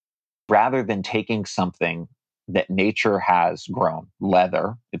rather than taking something that nature has grown,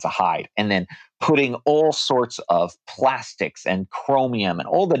 leather, it's a hide, and then putting all sorts of plastics and chromium and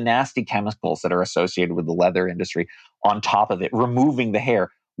all the nasty chemicals that are associated with the leather industry on top of it, removing the hair,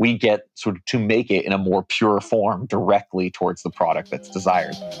 we get sort of to make it in a more pure form directly towards the product that's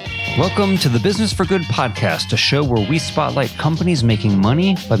desired. Welcome to the Business for Good podcast, a show where we spotlight companies making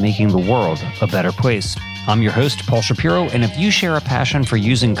money by making the world a better place. I'm your host, Paul Shapiro, and if you share a passion for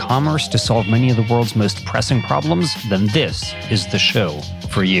using commerce to solve many of the world's most pressing problems, then this is the show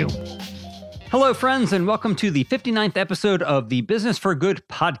for you. Hello, friends, and welcome to the 59th episode of the Business for Good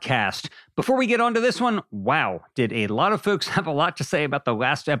podcast. Before we get on to this one, wow, did a lot of folks have a lot to say about the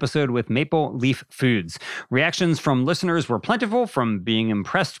last episode with Maple Leaf Foods. Reactions from listeners were plentiful, from being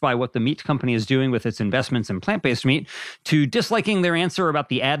impressed by what the meat company is doing with its investments in plant-based meat, to disliking their answer about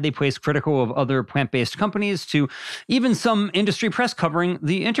the ad they placed critical of other plant-based companies, to even some industry press covering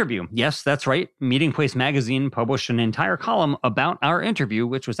the interview. Yes, that's right. Meeting Place magazine published an entire column about our interview,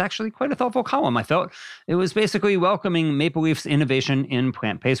 which was actually quite a thoughtful column, I felt. It was basically welcoming Maple Leaf's innovation in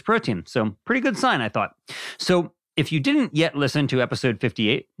plant-based protein. So pretty good sign, I thought. So if you didn't yet listen to episode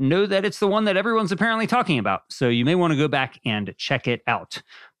 58, know that it's the one that everyone's apparently talking about. So you may want to go back and check it out.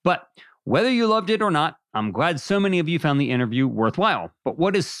 But whether you loved it or not, I'm glad so many of you found the interview worthwhile. But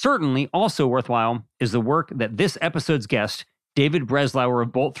what is certainly also worthwhile is the work that this episode's guest, David Breslauer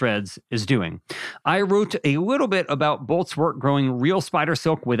of Bolt Threads, is doing. I wrote a little bit about Bolt's work growing real spider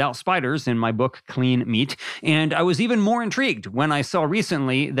silk without spiders in my book, Clean Meat, and I was even more intrigued when I saw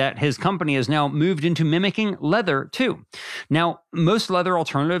recently that his company has now moved into mimicking leather too. Now, most leather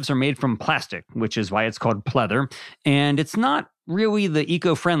alternatives are made from plastic, which is why it's called pleather, and it's not really the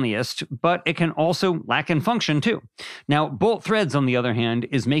eco-friendliest, but it can also lack in function too. Now, Bolt Threads, on the other hand,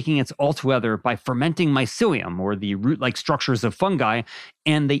 is making its alt leather by fermenting mycelium, or the root-like structures of fungi,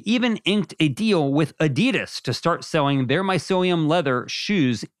 and they even inked a deal with Adidas to start selling their mycelium leather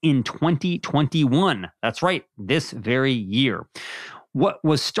shoes in 2021. That's right, this very year. What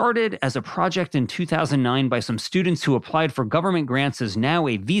was started as a project in 2009 by some students who applied for government grants is now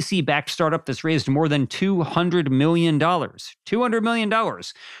a VC-backed startup that's raised more than $200 million. $200 million.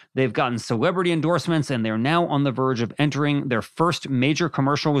 They've gotten celebrity endorsements, and they're now on the verge of entering their first major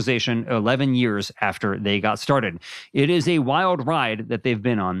commercialization 11 years after they got started. It is a wild ride that they've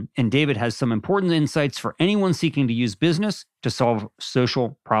been on, and David has some important insights for anyone seeking to use business to solve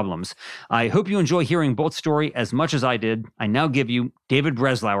social problems. I hope you enjoy hearing Bolt's story as much as I did. I now give you David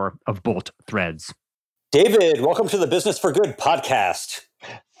Breslauer of Bolt Threads. David, welcome to the Business for Good podcast.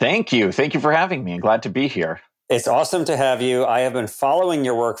 Thank you. Thank you for having me. I'm glad to be here. It's awesome to have you. I have been following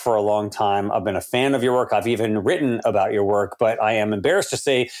your work for a long time. I've been a fan of your work. I've even written about your work, but I am embarrassed to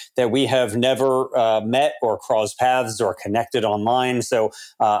say that we have never met or crossed paths or connected online. So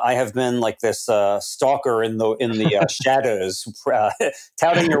I have been like this stalker in the shadows,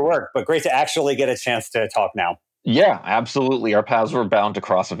 touting your work. But great to actually get a chance to talk now. Yeah, absolutely. Our paths were bound to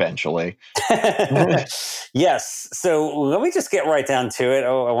cross eventually. Yes. So let me just get right down to it.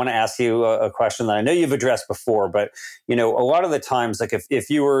 I want to ask you a question that I know you've addressed before, but a lot of the times, like if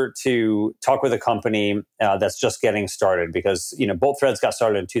you were to talk with a company that's just getting started, because Bolt Threads got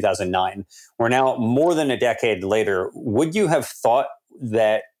started in 2009, we're now more than a decade later. Would you have thought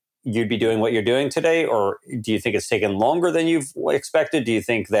that you'd be doing what you're doing today, or do you think it's taken longer than you've expected? Do you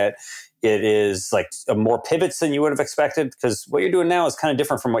think that it is like more pivots than you would have expected? Because what you're doing now is kind of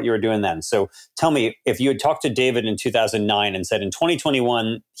different from what you were doing then. So tell me, if you had talked to David in 2009 and said, in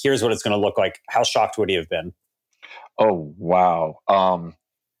 2021, here's what it's going to look like, how shocked would he have been? Oh, wow.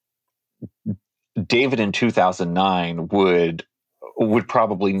 David in 2009 would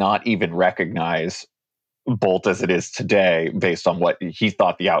probably not even recognize Bolt as it is today based on what he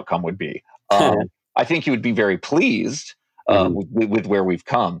thought the outcome would be. I think he would be very pleased with where we've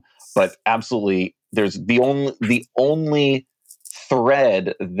come. But absolutely, there's the only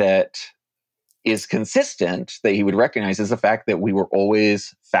thread that is consistent that he would recognize is the fact that we were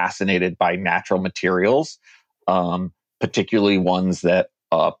always fascinated by natural materials, particularly ones that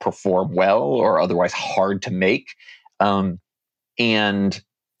perform well or otherwise hard to make. And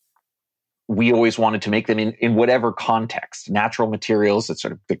we always wanted to make them in whatever context. Natural materials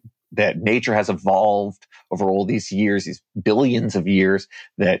that that nature has evolved over all these years, these billions of years,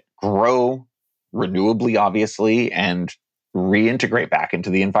 that grow renewably, obviously, and reintegrate back into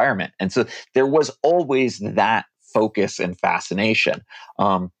the environment. And so there was always that focus and fascination.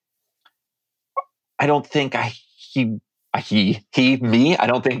 I don't think I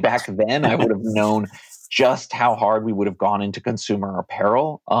don't think back then I would have known just how hard we would have gone into consumer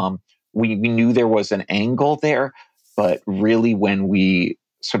apparel. We knew there was an angle there, but really when we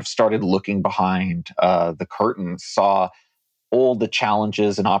sort of started looking behind the curtain, saw all the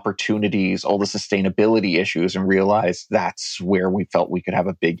challenges and opportunities, all the sustainability issues, and realized that's where we felt we could have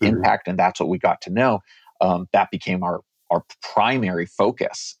a big impact, and that's what we got to know. That became our primary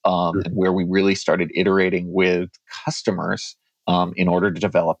focus, and where we really started iterating with customers in order to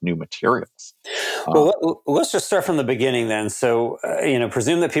develop new materials. Well, let's just start from the beginning then. So,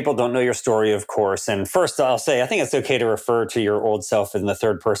 presume that people don't know your story, of course. And first, I'll say I think it's okay to refer to your old self in the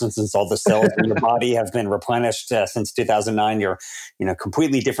third person, since all the cells in your body have been replenished since 2009. You're,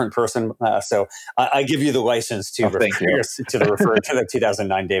 completely different person. So I give you the license to refer to the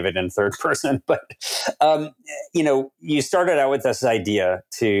 2009 David in third person. But you started out with this idea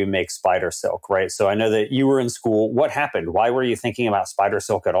to make spider silk, right? So I know that you were in school. What happened? Why were you thinking about spider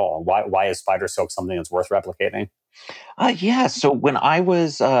silk at all? Why is spider silk something that's worth replicating? Yeah. So when I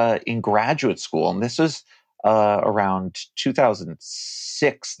was in graduate school, and this was around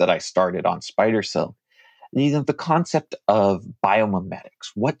 2006 that I started on spider silk, the concept of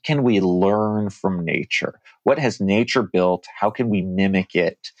biomimetics. What can we learn from nature? What has nature built? How can we mimic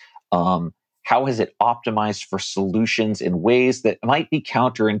it? How has it optimized for solutions in ways that might be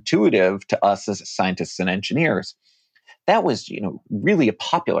counterintuitive to us as scientists and engineers? That was, really a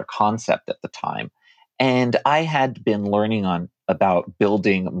popular concept at the time. And I had been learning about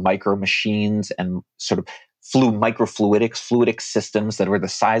building micro machines and sort of fluidic systems that were the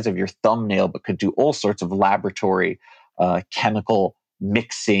size of your thumbnail, but could do all sorts of laboratory chemical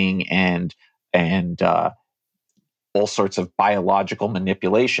mixing and all sorts of biological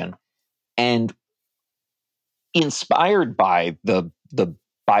manipulation. And inspired by the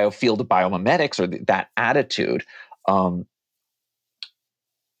biofield of biomimetics, or that attitude,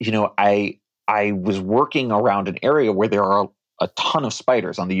 I was working around an area where there are a ton of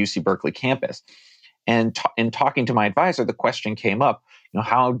spiders on the UC Berkeley campus. And in talking to my advisor, the question came up,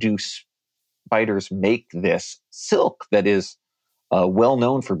 how do spiders make this silk that is well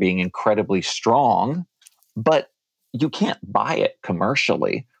known for being incredibly strong, but you can't buy it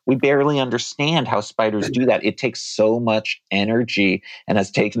commercially? We barely understand how spiders do that. It takes so much energy and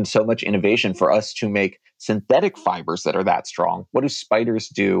has taken so much innovation for us to make synthetic fibers that are that strong. What do spiders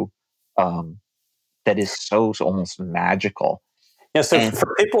do that is so almost magical? Yeah, so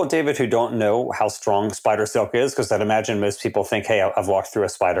for people, David, who don't know how strong spider silk is, because I'd imagine most people think, hey, I've walked through a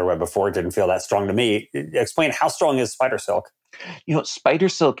spider web before, it didn't feel that strong to me. Explain, how strong is spider silk? Spider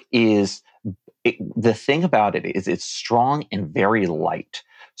silk the thing about it is it's strong and very light.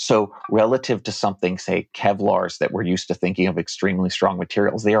 So relative to something, say, Kevlars that we're used to thinking of extremely strong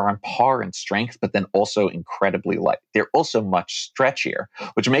materials, they are on par in strength, but then also incredibly light. They're also much stretchier,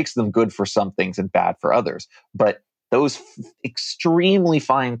 which makes them good for some things and bad for others. But those extremely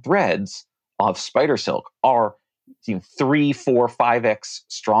fine threads of spider silk are 3, 4, 5x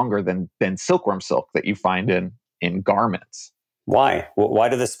stronger than silkworm silk that you find in garments. Why? Why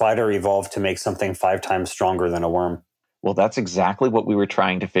did the spider evolve to make something 5 times stronger than a worm? Well, that's exactly what we were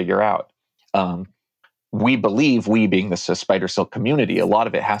trying to figure out. We believe, we being the spider silk community, a lot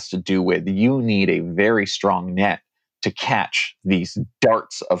of it has to do with you need a very strong net to catch these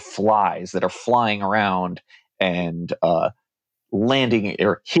darts of flies that are flying around and landing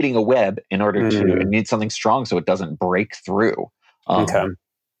or hitting a web in order to need something strong so it doesn't break through. Okay.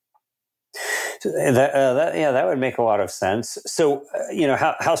 That would make a lot of sense. So,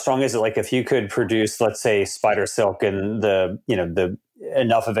 how strong is it? Like, if you could produce, let's say, spider silk and the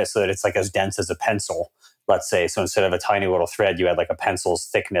enough of it so that it's like as dense as a pencil, let's say. So instead of a tiny little thread, you had like a pencil's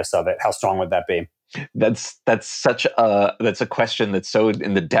thickness of it. How strong would that be? That's a question that's so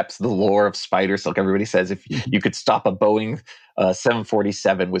in the depths of the lore of spider silk. Everybody says if you could stop a Boeing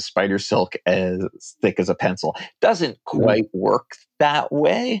 747 with spider silk as thick as a pencil, doesn't quite work that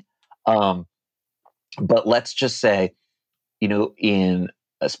way. But let's just say, in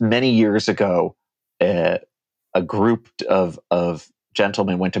many years ago, a group of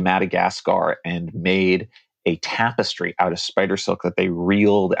gentlemen went to Madagascar and made a tapestry out of spider silk that they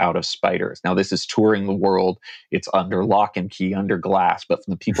reeled out of spiders. Now, this is touring the world. It's under lock and key, under glass. But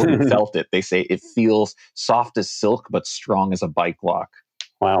from the people who felt it, they say it feels soft as silk, but strong as a bike lock.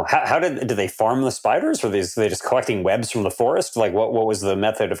 Wow. How did they farm the spiders? Or were they just collecting webs from the forest? Like, what was the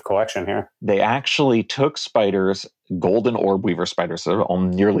method of collection here? They actually took spiders, golden orb weaver spiders, so they're all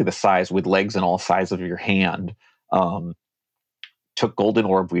nearly the size, with legs in all size of your hand. Took golden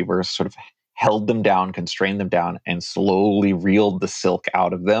orb weavers, sort of held them down, constrained them down, and slowly reeled the silk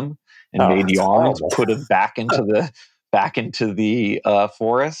out of them and made yarns, put it back into the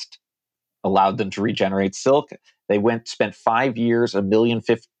forest, allowed them to regenerate silk. They spent 5 years,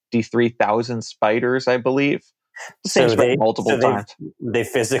 1,053,000 spiders, I believe, Same So spread multiple times. they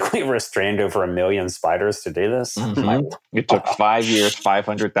physically restrained over 1 million spiders to do this. It took 5 years,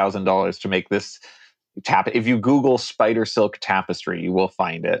 $500,000 to make this if you Google spider silk tapestry, you will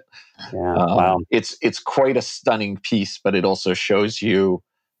find it. Yeah, wow. It's quite a stunning piece, but it also shows you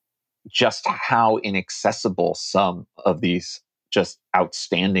just how inaccessible some of these just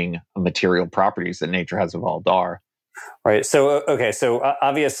outstanding material properties that nature has evolved are. Right. So, okay. So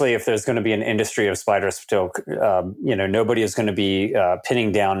obviously, if there's going to be an industry of spider silk, nobody is going to be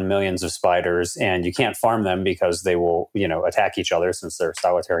pinning down millions of spiders, and you can't farm them because they will, attack each other since they're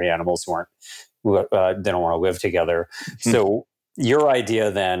solitary animals who they don't want to live together. So, your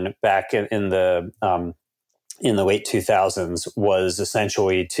idea then, back in the late 2000s, was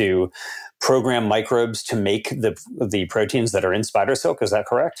essentially to program microbes to make the proteins that are in spider silk. Is that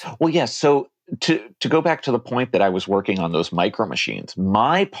correct? Well, yes. So to go back to the point that I was working on those micro machines,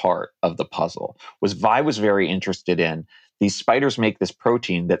 my part of the puzzle was I was very interested in these spiders make this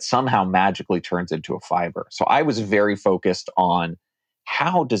protein that somehow magically turns into a fiber. So I was very focused on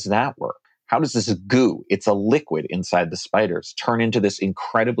how does that work? How does this goo, it's a liquid inside the spiders, turn into this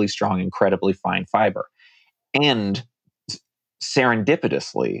incredibly strong, incredibly fine fiber? And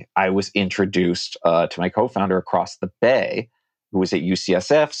serendipitously, I was introduced to my co-founder across the bay, who was at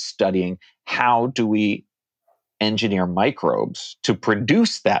UCSF studying how do we engineer microbes to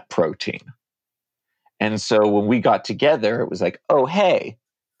produce that protein. And so when we got together, it was like, oh, hey,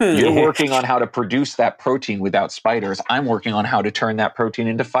 you're working on how to produce that protein without spiders. I'm working on how to turn that protein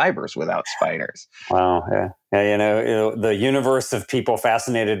into fibers without spiders. Wow. Yeah. Yeah. The universe of people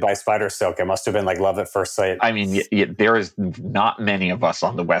fascinated by spider silk, it must have been like love at first sight. I mean, there is not many of us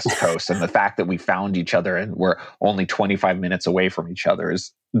on the West Coast. And the fact that we found each other and we're only 25 minutes away from each other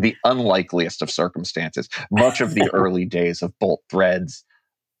is the unlikeliest of circumstances. Much of the early days of Bolt Threads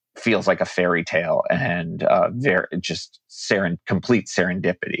feels like a fairy tale and complete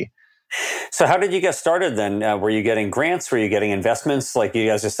serendipity. So how did you get started then? Were you getting grants? Were you getting investments? Like you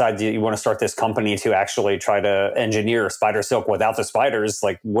guys decided you want to start this company to actually try to engineer spider silk without the spiders.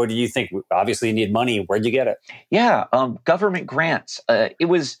 Like, what do you think? Obviously you need money. Where'd you get it? Yeah, government grants.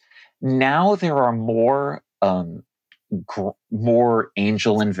 Now there are more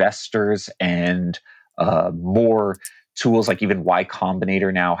angel investors and more tools, like even Y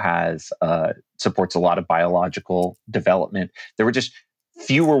Combinator now supports a lot of biological development. There were just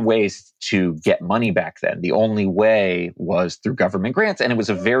fewer ways to get money back then. The only way was through government grants, and it was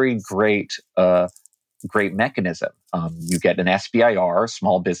a very great mechanism. You get an SBIR,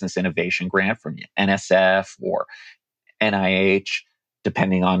 Small Business Innovation Grant, from NSF or NIH,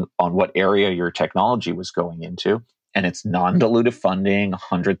 depending on what area your technology was going into. And it's non-dilutive funding,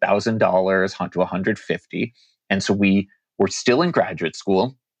 $100,000 to $150,000. And so we were still in graduate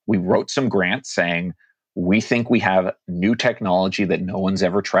school. We wrote some grants saying, we think we have new technology that no one's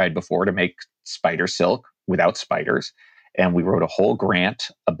ever tried before to make spider silk without spiders. And we wrote a whole grant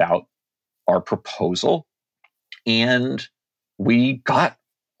about our proposal. And we got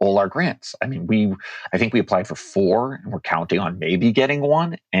all our grants. I mean, I think we applied for 4 and we're counting on maybe getting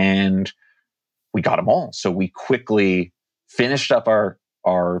 1. And we got them all. So we quickly finished up our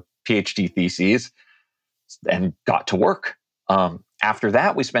PhD theses and got to work. After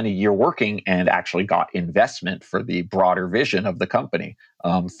that, we spent a year working and actually got investment for the broader vision of the company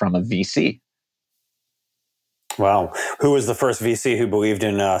from a VC. Wow. Who was the first VC who believed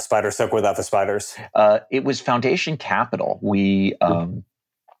in spider silk without the spiders? It was Foundation Capital.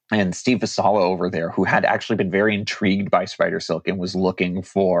 And Steve Vassallo over there, who had actually been very intrigued by spider silk and was looking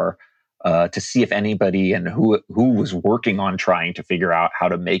for to see if anybody and who was working on trying to figure out how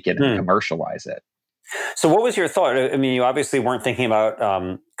to make it and commercialize it. So what was your thought? I mean, you obviously weren't thinking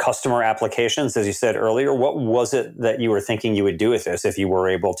about customer applications, as you said earlier. What was it that you were thinking you would do with this if you were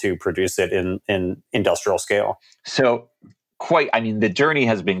able to produce it in industrial scale? So the journey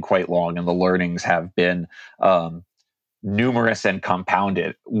has been quite long and the learnings have been numerous and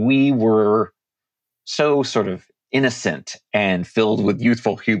compounded. We were so sort of innocent and filled with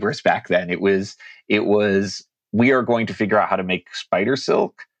youthful hubris back then. It was we are going to figure out how to make spider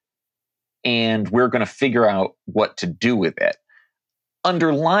silk, and we're going to figure out what to do with it.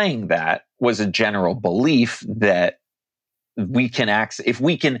 Underlying that was a general belief that if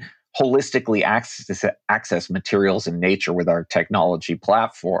we can holistically access materials in nature with our technology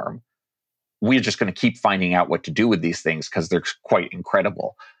platform, we're just going to keep finding out what to do with these things because they're quite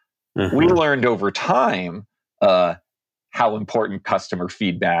incredible. Mm-hmm. We learned over time how important customer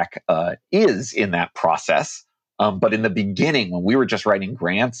feedback is in that process. But in the beginning, when we were just writing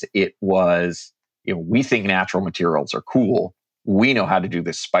grants, it was, we think natural materials are cool. We know how to do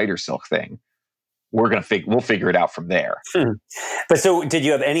this spider silk thing. we'll figure it out from there. But so did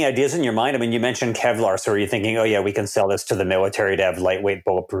you have any ideas in your mind? I mean, you mentioned Kevlar. So are you thinking, oh yeah, we can sell this to the military to have lightweight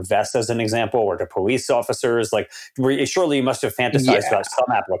bulletproof vests as an example, or to police officers? Like, surely you must have fantasized about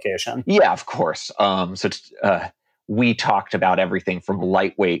some application. Yeah, of course. We talked about everything from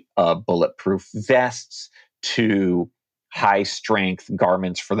lightweight bulletproof vests to high strength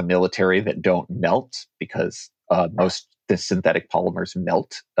garments for the military that don't melt, because most the synthetic polymers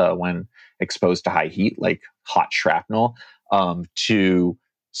melt when exposed to high heat, like hot shrapnel, to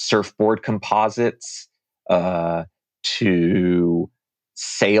surfboard composites, to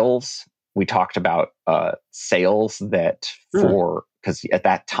sails. We talked about sails that because at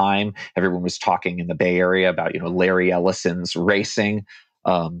that time everyone was talking in the Bay Area about Larry Ellison's racing.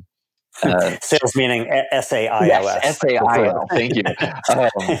 Sales meaning SAILS. Yes, SAIL. Thank you.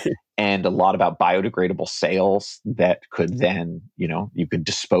 And a lot about biodegradable sails that could then, you could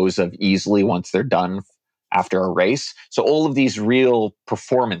dispose of easily once they're done after a race. So all of these real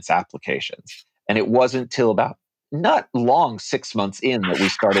performance applications. And it wasn't till about not long, 6 months in, that we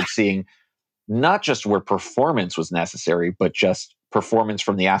started seeing not just where performance was necessary, but just performance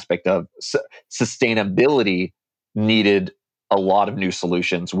from the aspect of sustainability needed a lot of new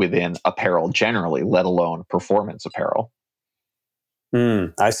solutions within apparel generally, let alone performance apparel.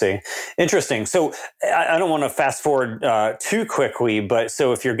 I see. Interesting. So I don't want to fast forward too quickly, but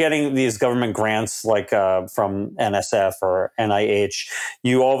so if you're getting these government grants like from NSF or NIH,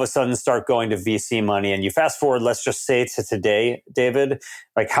 you all of a sudden start going to VC money, and you fast forward, let's just say to today, David,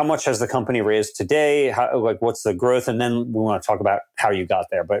 like how much has the company raised today? What's the growth? And then we want to talk about how you got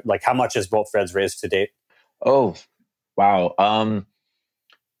there, but like how much has Bolt Threads raised to date? Oh, wow.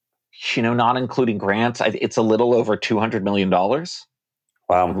 Not including grants, it's a little over $200 million.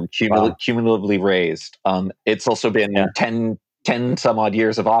 Wow. Cumulatively raised. It's also been 10 some odd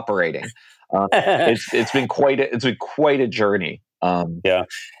years of operating. It's been quite a journey. Yeah.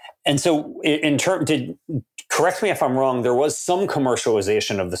 And so correct me if I'm wrong, there was some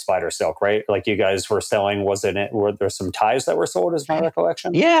commercialization of the spider silk, right? Like you guys were selling, were there some ties that were sold, is my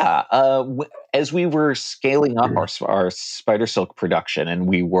recollection? Yeah. As we were scaling up our spider silk production, and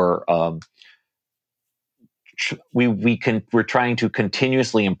we were we're trying to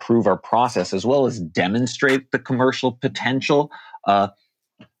continuously improve our process as well as demonstrate the commercial potential.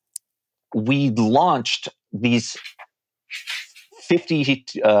 We launched these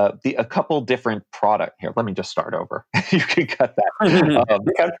a couple different product here. Let me just start over. You can cut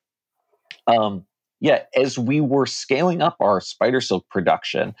that. Okay. As we were scaling up our spider silk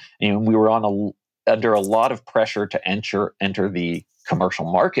production, and we were under a lot of pressure to enter the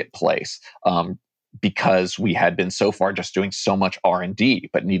commercial marketplace, because we had been so far just doing so much R&D,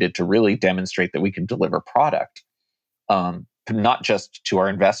 but needed to really demonstrate that we could deliver product, not just to our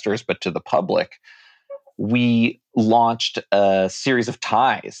investors, but to the public. We launched a series of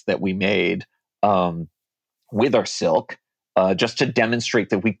ties that we made with our silk, just to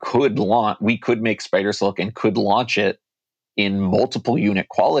demonstrate that we could make spider silk and could launch it in multiple unit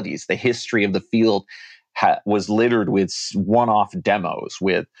qualities. The history of the field was littered with one-off demos,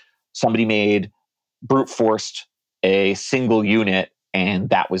 with somebody made brute forced a single unit,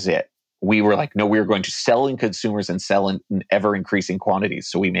 and that was it. We were like, no, we were going to sell in consumers and sell in ever increasing quantities.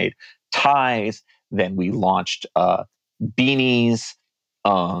 So we made ties. Then we launched beanies,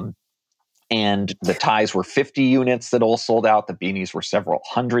 and the ties were 50 units that all sold out. The beanies were several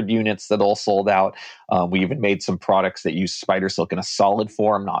hundred units that all sold out. We even made some products that use spider silk in a solid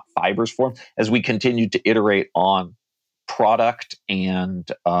form, not fibers form, as we continued to iterate on product and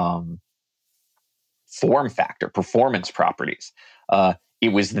form factor, performance properties.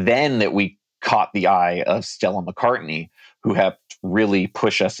 It was then that we caught the eye of Stella McCartney, who helped really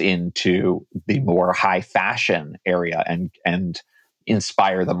push us into the more high fashion area and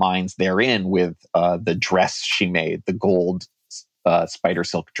inspire the minds therein with the dress she made, the gold spider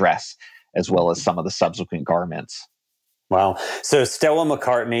silk dress, as well as some of the subsequent garments. Wow. So Stella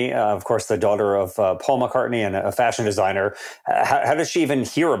McCartney, of course, the daughter of Paul McCartney and a fashion designer. How does she even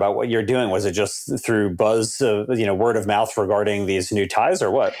hear about what you're doing? Was it just through buzz, word of mouth regarding these new ties, or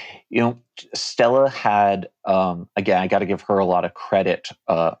what? Stella had, again, I got to give her a lot of credit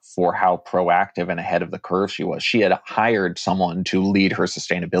for how proactive and ahead of the curve she was. She had hired someone to lead her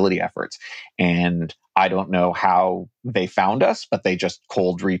sustainability efforts. And I don't know how they found us, but they just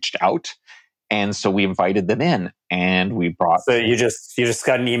cold reached out. And so we invited them in, and we brought. So you just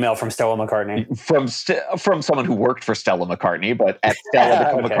got an email from Stella McCartney from someone who worked for Stella McCartney, but at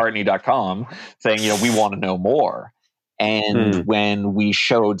stella.mccartney.com, saying, we want to know more. And when we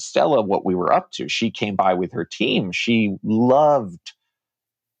showed Stella what we were up to, she came by with her team. She loved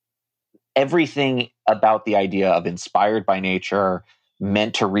everything about the idea of inspired by nature,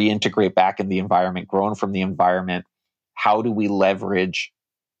 meant to reintegrate back in the environment, grown from the environment. How do we leverage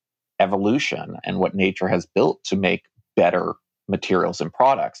evolution and what nature has built to make better materials and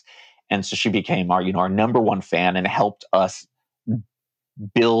products? And so she became our number one fan and helped us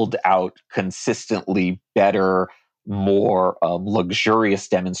build out consistently better, more luxurious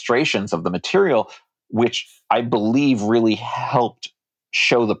demonstrations of the material, which I believe really helped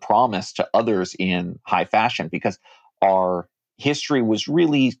show the promise to others in high fashion, because our history was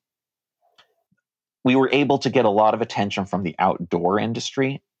really, we were able to get a lot of attention from the outdoor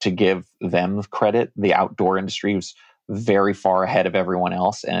industry. To give them credit, the outdoor industry was very far ahead of everyone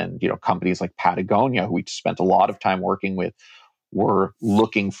else. And, companies like Patagonia, who we spent a lot of time working with, were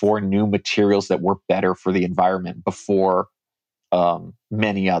looking for new materials that were better for the environment before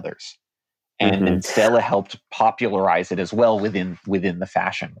many others. And then Stella helped popularize it as well within the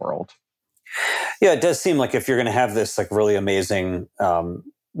fashion world. Yeah, it does seem like if you're going to have this like really amazing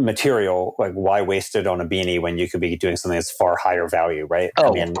material, like why waste it on a beanie when you could be doing something that's far higher value, right?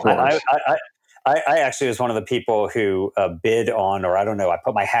 Oh, of course. I actually was one of the people who bid on, or I don't know, I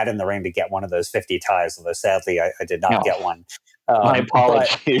put my hat in the ring to get one of those 50 ties, although sadly I did not get one. My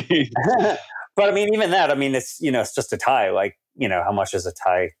apologies. But I mean, even that, I mean, it's just a tie. Like, how much is a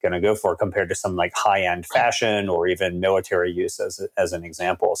tie going to go for compared to some like high end fashion or even military use as an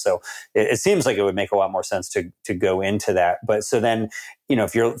example? So it seems like it would make a lot more sense to go into that. But so then,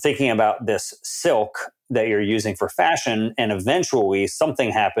 if you're thinking about this silk that you're using for fashion, and eventually something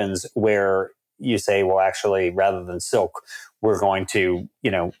happens where you say, well, actually, rather than silk, we're going to,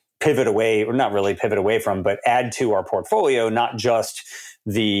 pivot away, or not really pivot away from, but add to our portfolio, not just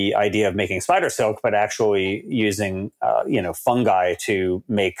the idea of making spider silk, but actually using, fungi to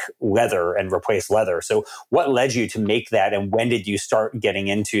make leather and replace leather. So what led you to make that? And when did you start getting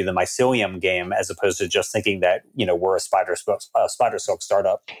into the mycelium game, as opposed to just thinking that, we're a spider silk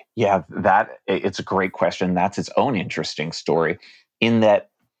startup? Yeah, it's a great question. That's its own interesting story, in that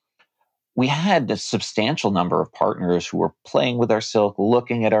we had a substantial number of partners who were playing with our silk,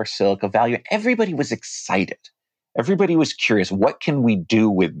 looking at our silk, evaluating. Everybody was excited. Everybody was curious. What can we do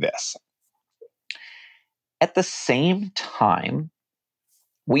with this? At the same time,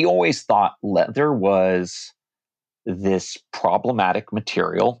 we always thought leather was this problematic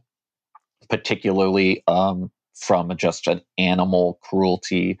material, particularly from just an animal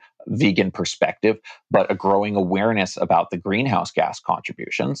cruelty, vegan perspective, but a growing awareness about the greenhouse gas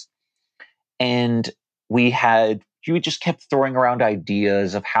contributions. And we just kept throwing around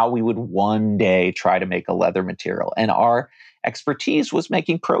ideas of how we would one day try to make a leather material. And our expertise was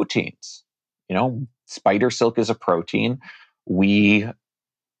making proteins. Spider silk is a protein. We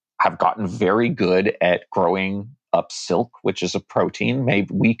have gotten very good at growing up silk, which is a protein. Maybe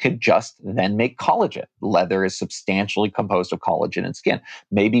we could just then make collagen. Leather is substantially composed of collagen and skin.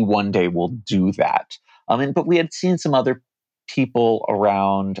 Maybe one day we'll do that. But we had seen some other people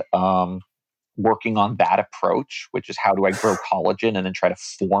around working on that approach, which is how do I grow collagen and then try to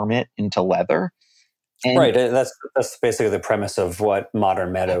form it into leather. Right. That's basically the premise of what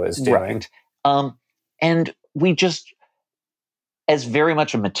Modern Meadow is doing. Right. And we just, as very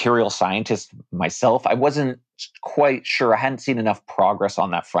much a material scientist myself, I wasn't quite sure. I hadn't seen enough progress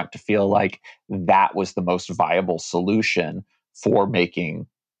on that front to feel like that was the most viable solution for making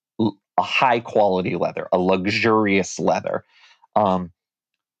a high quality leather, a luxurious leather.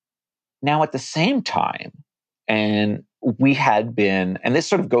 Now, at the same time, and we had been, and this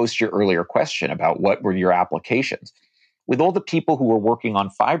sort of goes to your earlier question about what were your applications. With all the people who were working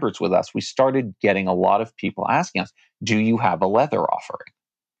on fibers with us, we started getting a lot of people asking us, do you have a leather offering?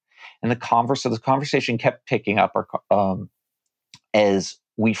 And the conversation kept picking up as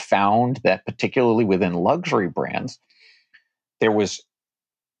we found that, particularly within luxury brands, there was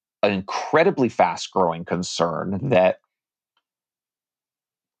an incredibly fast growing concern that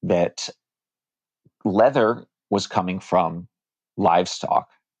leather was coming from livestock,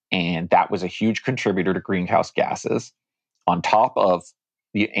 and that was a huge contributor to greenhouse gases on top of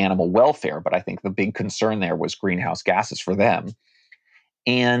the animal welfare. But I think the big concern there was greenhouse gases for them.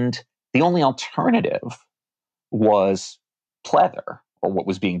 And the only alternative was pleather, or what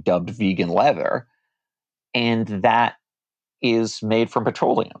was being dubbed vegan leather. And that is made from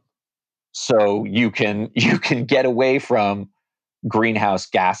petroleum. So you can get away from greenhouse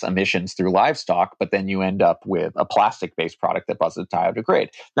gas emissions through livestock, but then you end up with a plastic-based product that doesn't biodegrade.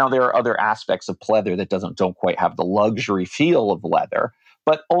 Now, there are other aspects of pleather that don't quite have the luxury feel of leather,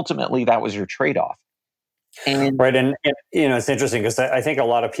 but ultimately that was your trade-off. And Right. And it's interesting because I think a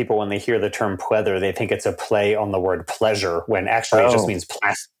lot of people, when they hear the term pleather, they think it's a play on the word pleasure, when actually it just means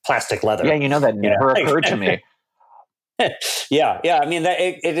plastic leather. yeah, that never occurred to me. Yeah. I mean, that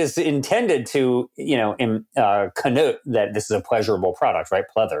it is intended to, connote that this is a pleasurable product, right?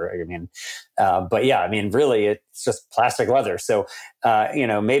 Pleather. I mean, but yeah, I mean, really, it's just plastic leather. So,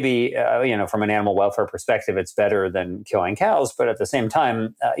 maybe, from an animal welfare perspective, it's better than killing cows. But at the same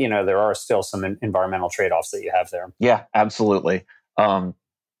time, there are still some environmental trade-offs that you have there. Yeah, absolutely. And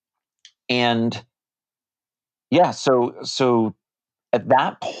yeah, so at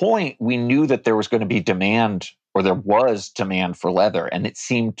that point, we knew that there was going to be demand, or there was demand for leather, and it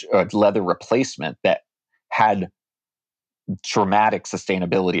seemed a leather replacement that had dramatic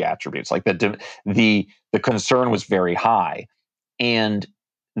sustainability attributes. Like the concern was very high, and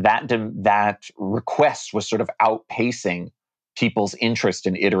that request was sort of outpacing people's interest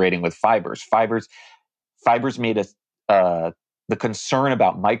in iterating with fibers. Fibers made us. The concern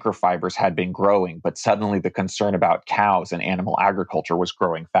about microfibers had been growing, but suddenly the concern about cows and animal agriculture was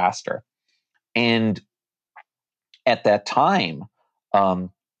growing faster. And at that time,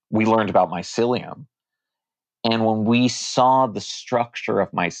 we learned about mycelium. And when we saw the structure of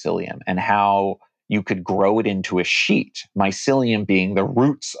mycelium and how you could grow it into a sheet, mycelium being the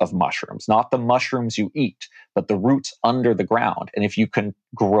roots of mushrooms, not the mushrooms you eat, but the roots under the ground. And if you can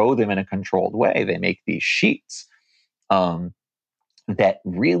grow them in a controlled way, they make these sheets that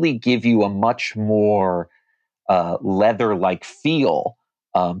really give you a much more leather-like feel,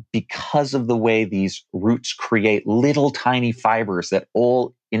 because of the way these roots create little tiny fibers that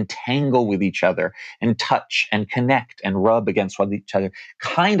all entangle with each other and touch and connect and rub against each other,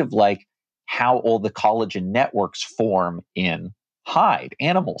 kind of like how all the collagen networks form in hide,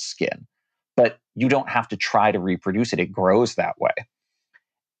 animal skin. But you don't have to try to reproduce it. It grows that way.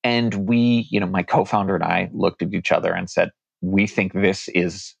 And we, my co-founder and I looked at each other and said, we think this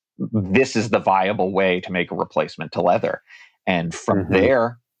is the viable way to make a replacement to leather. And from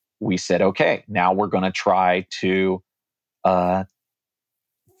there, we said, okay, now we're going to try to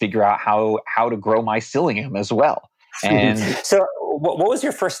figure out how to grow mycelium as well. And so what was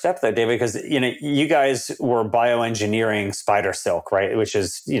your first step though, David? Because, you guys were bioengineering spider silk, right? Which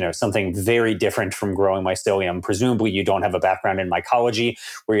is, something very different from growing mycelium. Presumably you don't have a background in mycology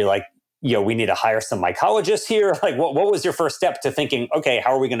where you're like, we need to hire some mycologists here. Like what was your first step to thinking, okay,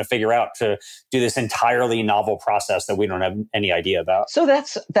 how are we going to figure out to do this entirely novel process that we don't have any idea about? So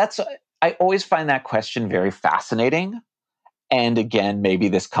that's I always find that question very fascinating. And again, maybe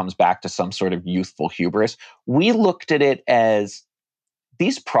this comes back to some sort of youthful hubris. We looked at it as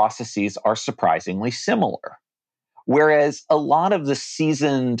these processes are surprisingly similar. Whereas a lot of the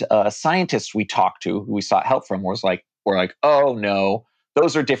seasoned scientists we talked to, who we sought help from, were like, oh no,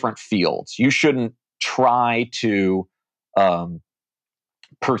 those are different fields. You shouldn't try to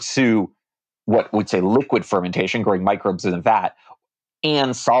pursue what we'd say liquid fermentation, growing microbes in a vat,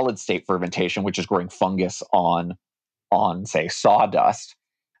 and solid state fermentation, which is growing fungus on say sawdust.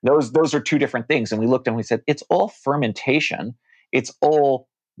 Those are two different things. And we looked and we said, it's all fermentation. It's all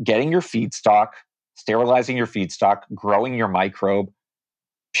getting your feedstock, sterilizing your feedstock, growing your microbe,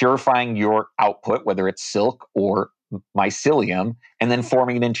 purifying your output, whether it's silk or mycelium, and then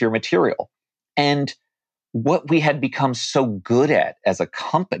forming it into your material. And what we had become so good at as a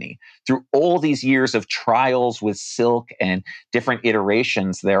company through all these years of trials with silk and different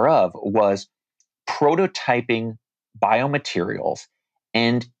iterations thereof was prototyping biomaterials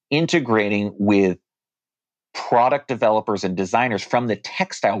and integrating with product developers and designers from the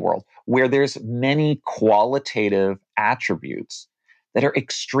textile world, where there's many qualitative attributes that are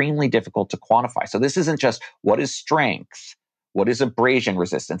extremely difficult to quantify. So this isn't just what is strength, what is abrasion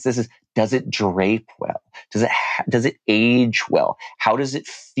resistance. This is, does it drape well? Does it age well? How does it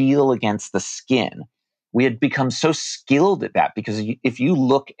feel against the skin? We had become so skilled at that because if you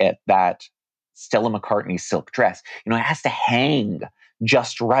look at that Stella McCartney silk dress, it has to hang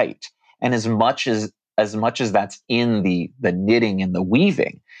just right. And as much as that's in the knitting and the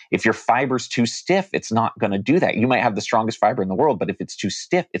weaving, if your fiber's too stiff, it's not going to do that. You might have the strongest fiber in the world, but if it's too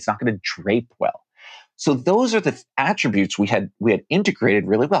stiff, it's not going to drape well. So those are the attributes we had integrated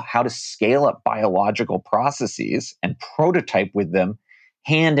really well, how to scale up biological processes and prototype with them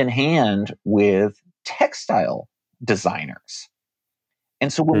hand in hand with textile designers.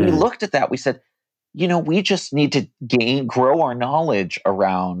 And so when we looked at that, we said, we just need to grow our knowledge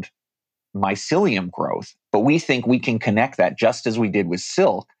around mycelium growth, but we think we can connect that just as we did with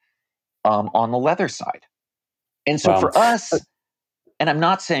silk on the leather side. And so for us, and I'm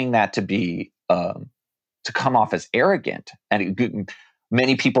not saying that to be to come off as arrogant, and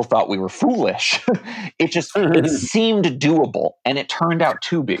Many people thought we were foolish. It seemed doable, and it turned out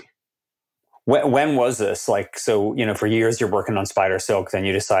to be. When was this? Like, so, for years you're working on spider silk, then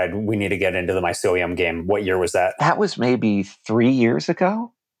you decide we need to get into the mycelium game. What year was that? That was maybe 3 years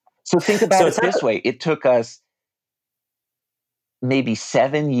ago. So think about it this way. It took us maybe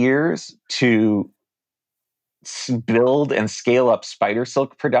 7 years to build and scale up spider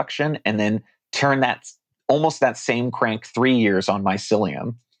silk production, and then turn that same crank 3 years on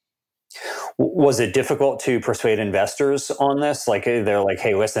mycelium. Was it difficult to persuade investors on this? Like, they're like,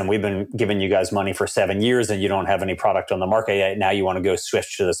 hey, listen, we've been giving you guys money for 7 years and you don't have any product on the market yet. Now you want to go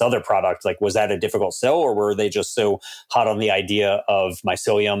switch to this other product. Like, was that a difficult sell, or were they just so hot on the idea of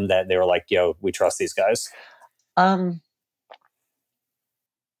mycelium that they were like, yo, we trust these guys?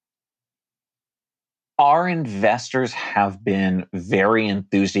 Our investors have been very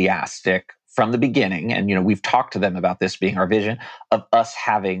enthusiastic from the beginning. And, we've talked to them about this being our vision of us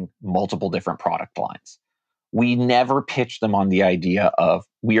having multiple different product lines. We never pitched them on the idea of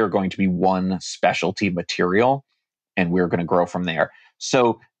we are going to be one specialty material and we're going to grow from there.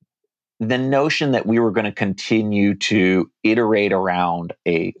 So the notion that we were going to continue to iterate around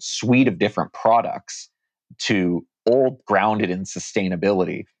a suite of different products to all grounded in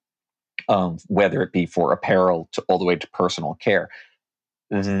sustainability, whether it be for apparel to all the way to personal care,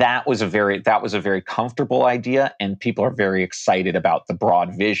 that was a very comfortable idea, and people are very excited about the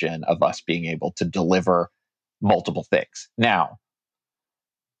broad vision of us being able to deliver multiple things. Now,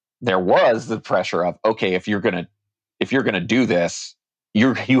 there was the pressure of, okay, if you're gonna do this,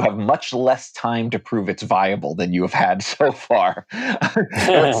 you have much less time to prove it's viable than you have had so far.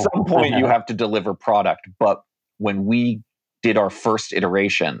 At some point, you have to deliver product. But when we did our first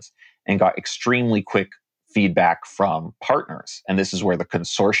iterations and got extremely quick feedback from partners, and this is where the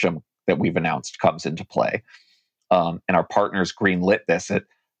consortium that we've announced comes into play, and our partners greenlit this at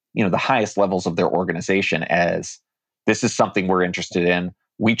the highest levels of their organization as this is something we're interested in.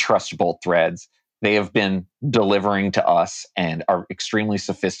 We trust Bolt Threads. They have been delivering to us and are extremely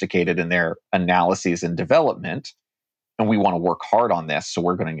sophisticated in their analyses and development, and we want to work hard on this. So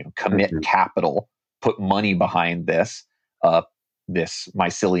we're going to commit capital, put money behind this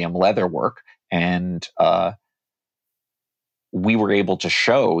mycelium leather work. And we were able to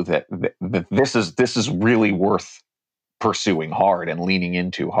show that this is really worth pursuing hard and leaning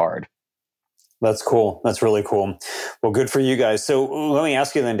into hard. That's cool. That's really cool. Well, good for you guys. So let me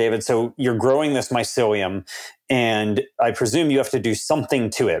ask you then, David. So you're growing this mycelium, and I presume you have to do something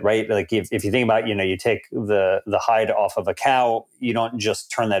to it, right? Like if you think about, you take the hide off of a cow, you don't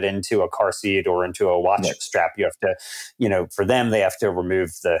just turn that into a car seat or into a watch strap. You have to, for them, they have to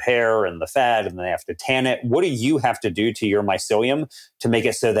remove the hair and the fat, and then they have to tan it. What do you have to do to your mycelium to make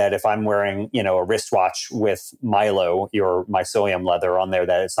it so that if I'm wearing, a wristwatch with Milo, your mycelium leather on there,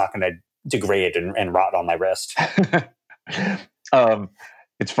 that it's not going to degrade and rot on my wrist?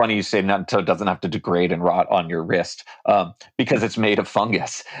 It's funny you say it doesn't have to degrade and rot on your wrist, because it's made of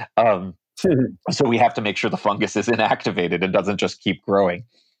fungus. So we have to make sure the fungus is inactivated and doesn't just keep growing.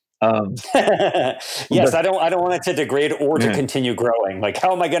 Yes, I don't want it to degrade or to continue growing. Like,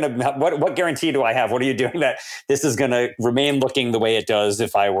 how am I going to? What guarantee do I have? What are you doing that this is going to remain looking the way it does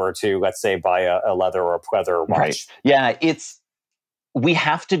if I were to, let's say, buy a leather or a pleather watch? Right. Yeah, we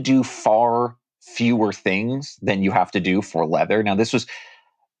have to do far fewer things than you have to do for leather. Now, this is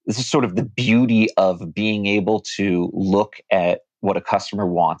sort of the beauty of being able to look at what a customer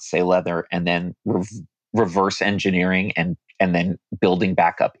wants, say leather, and then reverse engineering and then building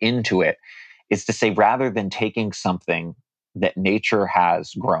back up into it, is to say, rather than taking something that nature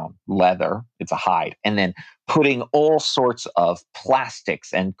has grown, leather, it's a hide, and then putting all sorts of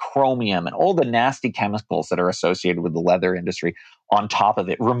plastics and chromium and all the nasty chemicals that are associated with the leather industry on top of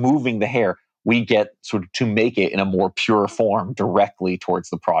it, removing the hair, we get sort of to make it in a more pure form directly towards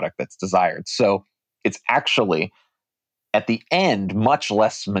the product that's desired. So it's actually, at the end, much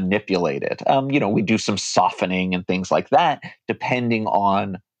less manipulated. We do some softening and things like that, depending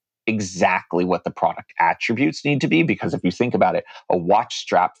on exactly what the product attributes need to be. Because if you think about it, a watch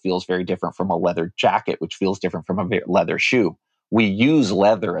strap feels very different from a leather jacket, which feels different from a leather shoe. We use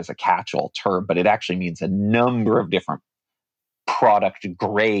leather as a catch-all term, but it actually means a number of different product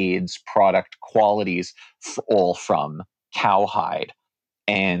grades, product qualities, all from cowhide.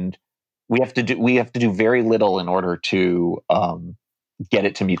 And we have to do very little in order to get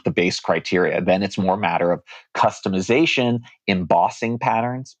it to meet the base criteria. Then it's more a matter of customization, embossing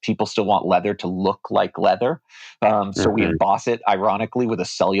patterns. People still want leather to look like leather. So we emboss it, ironically, with a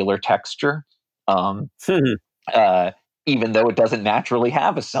cellular texture. even though it doesn't naturally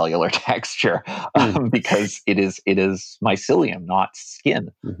have a cellular texture, because it is mycelium, not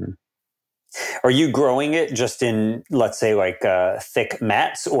skin. Mm-hmm. Are you growing it just in, let's say, like thick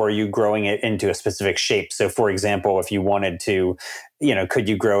mats, or are you growing it into a specific shape? So, for example, if you wanted to, could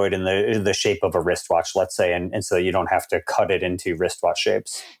you grow it in the shape of a wristwatch, let's say, and so you don't have to cut it into wristwatch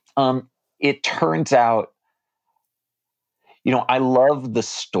shapes? It turns out, I love the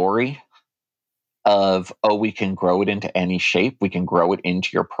story of, we can grow it into any shape, we can grow it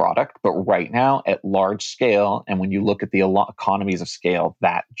into your product. But right now, at large scale, and when you look at the economies of scale,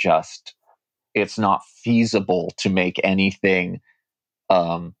 that just, it's not feasible to make anything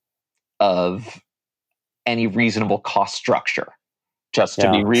of any reasonable cost structure. Just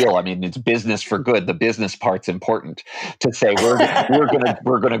to be real, I mean, it's business for good. The business part's important. To say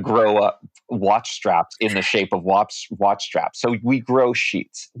we're gonna grow up watch straps in the shape of watch straps. So we grow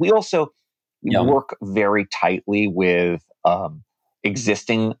sheets. We also work very tightly with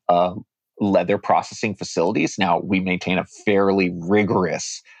existing leather processing facilities. Now, we maintain a fairly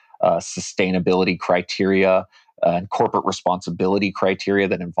rigorous sustainability criteria and corporate responsibility criteria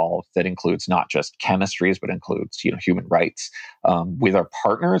that includes not just chemistries, but includes human rights with our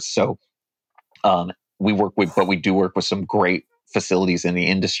partners. So we do work with some great facilities in the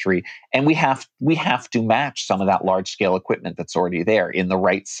industry, and we have to match some of that large scale equipment that's already there in the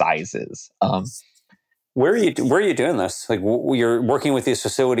right sizes. Where are you doing this? Like, you're working with these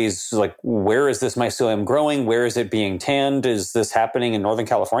facilities. Like, where is this mycelium growing? Where is it being tanned? Is this happening in Northern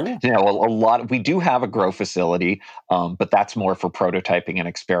California? A lot. We do have a grow facility, but that's more for prototyping and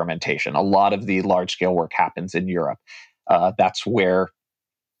experimentation. A lot of the large scale work happens in Europe. That's where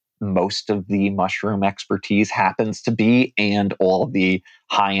most of the mushroom expertise happens to be, and all of the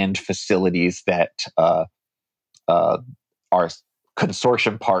high end facilities that our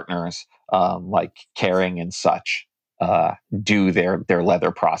consortium partners like Caring and such do their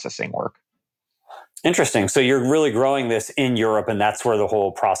leather processing work. Interesting. So you're really growing this in Europe, and that's where the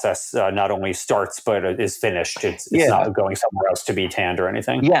whole process not only starts but is finished. It's not going somewhere else to be tanned or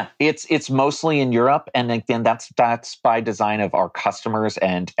anything. Yeah, it's mostly in Europe, and again, that's by design of our customers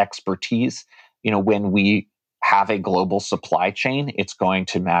and expertise. When we have a global supply chain, it's going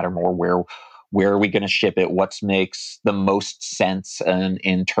to matter more where are we going to ship it, what makes the most sense, and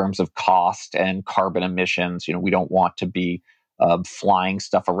in terms of cost and carbon emissions. We don't want to be flying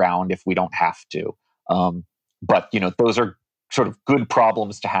stuff around if we don't have to. But those are sort of good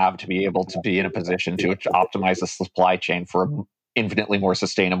problems to have, to be able to be in a position to optimize the supply chain for an infinitely more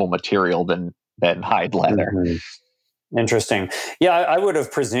sustainable material than hide leather. Mm-hmm. Interesting. Yeah, I would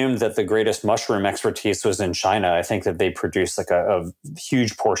have presumed that the greatest mushroom expertise was in China. I think that they produce like a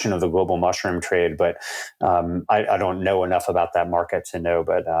huge portion of the global mushroom trade, but I don't know enough about that market to know.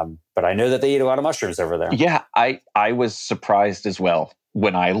 But I know that they eat a lot of mushrooms over there. Yeah, I was surprised as well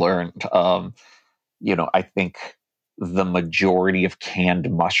when I learned. I think the majority of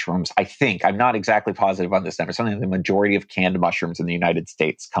canned mushrooms, I'm not exactly positive on this number, something the majority of canned mushrooms in the United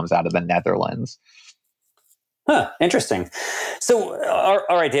States comes out of the Netherlands. Huh, interesting. So, all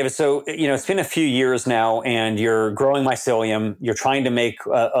right, David. So, it's been a few years now, and you're growing mycelium. You're trying to make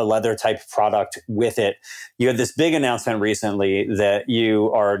a leather type product with it. You had this big announcement recently that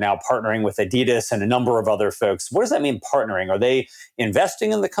you are now partnering with Adidas and a number of other folks. What does that mean, partnering? Are they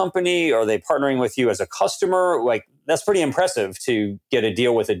investing in the company? Are they partnering with you as a customer? Like, that's pretty impressive to get a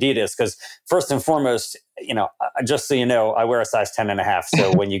deal with Adidas, because first and foremost, just so you know, I wear a size 10.5.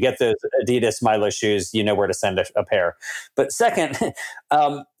 So when you get those Adidas Milo shoes, you know where to send a pair. But second,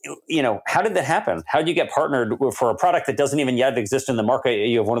 how did that happen? How did you get partnered for a product that doesn't even yet exist in the market?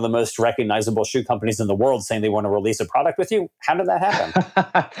 You have one of the most recognizable shoe companies in the world saying they want to release a product with you. How did that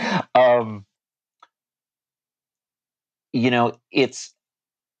happen?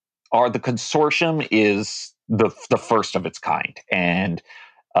 The consortium is the first of its kind, and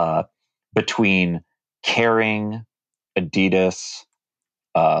between Caring, Adidas,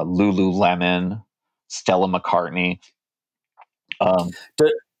 Lululemon, Stella McCartney.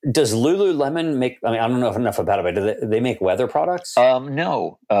 Does Lululemon make? I mean, I don't know enough about it, but do they make leather products?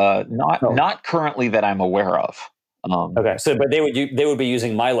 No, not currently that I'm aware of. Okay, so but they would be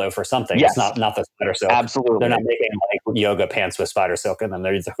using Milo for something. Yes. It's not the spider silk. Absolutely, they're not making like yoga pants with spider silk, and then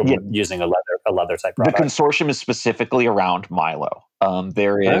they're using a leather type product. The consortium is specifically around Milo.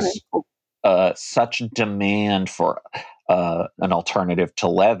 There is such demand for an alternative to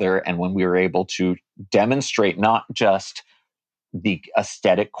leather, and when we were able to demonstrate not just the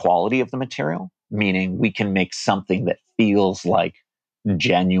aesthetic quality of the material, meaning we can make something that feels like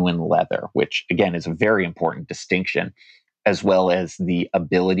genuine leather, which again is a very important distinction, as well as the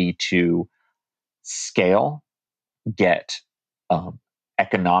ability to scale get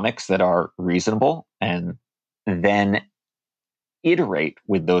economics that are reasonable, and then iterate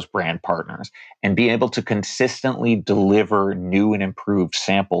with those brand partners and be able to consistently deliver new and improved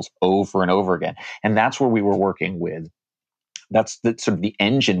samples over and over again. And that's where we were working with. That's the sort of the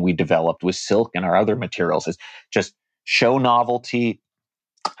engine we developed with silk and our other materials, is just show novelty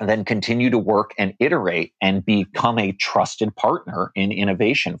and then continue to work and iterate and become a trusted partner in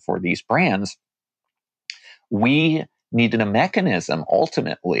innovation for these brands. We needed a mechanism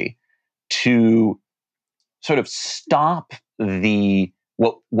ultimately to sort of stop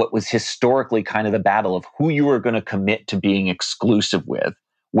what was historically kind of the battle of who you were going to commit to being exclusive with,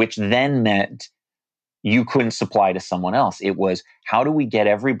 which then meant you couldn't supply to someone else. It was, how do we get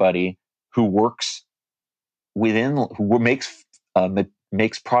everybody who works who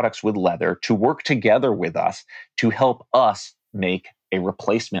makes products with leather to work together with us to help us make a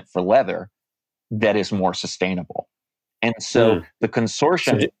replacement for leather that is more sustainable. And so the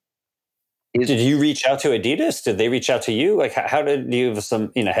consortium did you reach out to Adidas? Did they reach out to you? Like, how did you have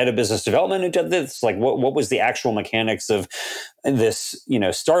some, head of business development who did this? Like, what was the actual mechanics of this,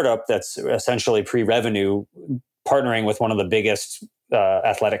 startup that's essentially pre-revenue partnering with one of the biggest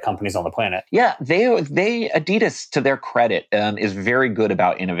athletic companies on the planet? Yeah, they Adidas, to their credit, is very good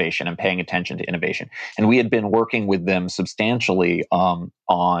about innovation and paying attention to innovation. And we had been working with them substantially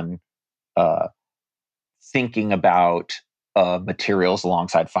on thinking about materials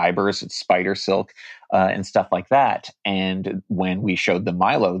alongside fibers, spider silk, and stuff like that. And when we showed them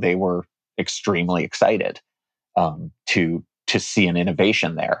Milo, they were extremely excited to see an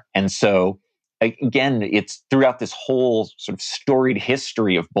innovation there. And so, again, it's throughout this whole sort of storied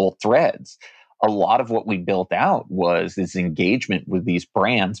history of Bolt Threads, a lot of what we built out was this engagement with these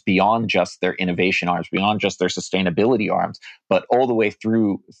brands beyond just their innovation arms, beyond just their sustainability arms, but all the way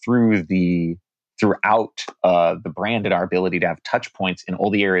throughout the brand, and our ability to have touch points in all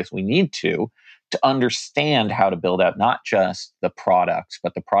the areas we need to understand how to build out not just the products,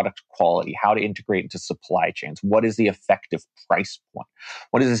 but the product quality, how to integrate into supply chains. What is the effective price point?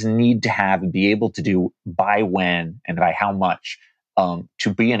 What does this need to have and be able to do by when and by how much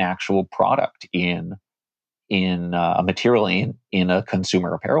to be an actual product in a material in a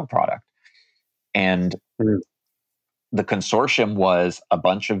consumer apparel product? And the consortium was a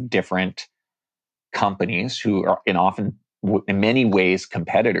bunch of different companies who are in many ways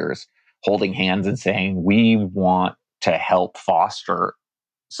competitors, holding hands and saying, we want to help foster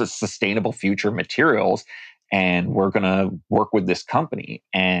sustainable future materials, and we're going to work with this company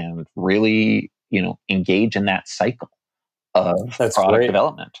and really engage in that cycle of product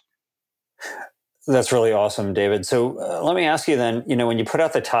development. That's really awesome, David. So let me ask you then, when you put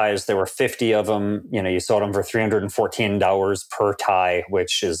out the ties, there were 50 of them, you sold them for $314 per tie,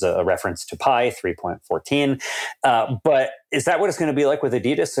 which is a reference to pi, 3.14. But is that what it's going to be like with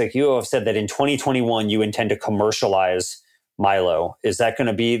Adidas? Like, you have said that in 2021, you intend to commercialize Milo. Is that going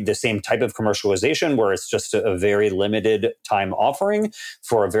to be the same type of commercialization where it's just a very limited time offering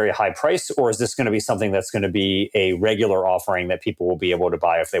for a very high price? Or is this going to be something that's going to be a regular offering that people will be able to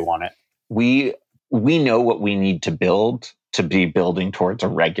buy if they want it? We know what we need to build to be building towards a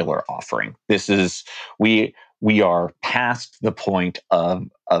regular offering. We are past the point of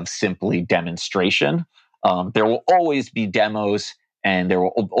simply demonstration. There will always be demos, and there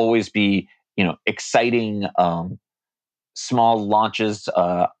will always be exciting small launches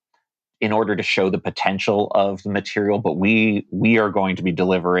in order to show the potential of the material. But we are going to be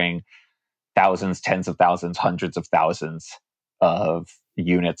delivering thousands, tens of thousands, hundreds of thousands of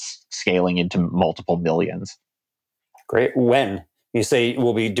units, scaling into multiple millions. Great. When? You say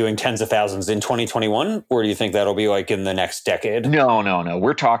we'll be doing tens of thousands in 2021, or do you think that'll be like in the next decade? No.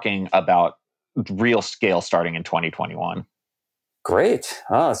 We're talking about real scale starting in 2021. Great.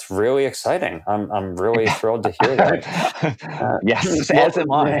 Oh, it's really exciting. I'm really thrilled to hear that. Yes, as am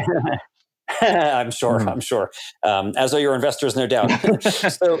I. I'm sure. As are your investors, no doubt.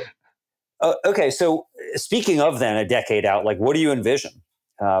 Okay, so speaking of then a decade out, like, what do you envision?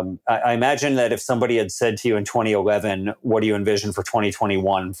 I imagine that if somebody had said to you in 2011, what do you envision for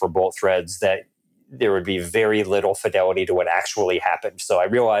 2021 for Bolt Threads, that there would be very little fidelity to what actually happened. So I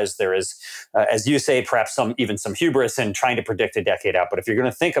realize there is, as you say, perhaps some hubris in trying to predict a decade out. But if you're going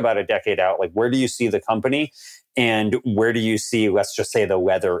to think about a decade out, like, where do you see the company? And where do you see, let's just say, the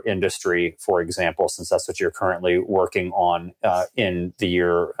leather industry, for example, since that's what you're currently working on in the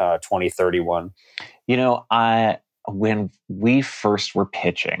year 2031? When we first were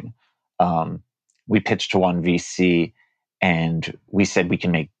pitching, we pitched to one VC, and we said we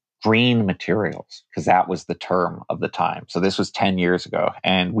can make green materials, because that was the term of the time. So this was 10 years ago,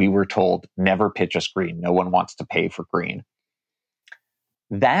 and we were told, never pitch us green. No one wants to pay for green.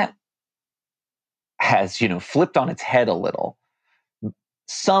 That has, flipped on its head a little.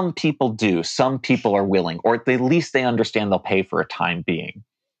 Some people do. Some people are willing, or at the least they understand they'll pay for a time being.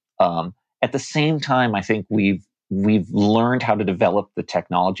 At the same time, I think we've learned how to develop the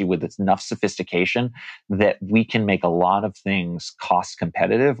technology with enough sophistication that we can make a lot of things cost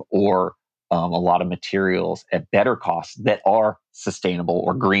competitive, or a lot of materials at better costs that are sustainable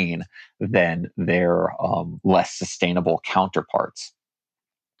or green than their less sustainable counterparts.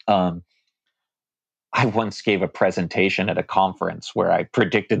 I once gave a presentation at a conference where I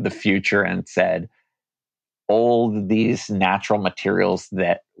predicted the future and said, all these natural materials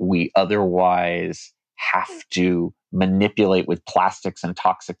that we otherwise have to manipulate with plastics and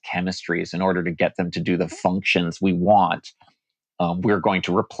toxic chemistries in order to get them to do the functions we want, we're going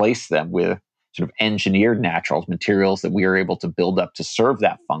to replace them with sort of engineered natural materials that we are able to build up to serve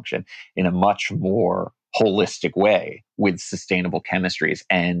that function in a much more holistic way with sustainable chemistries.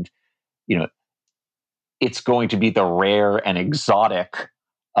 And, it's going to be the rare and exotic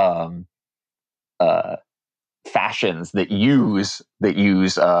fashions that use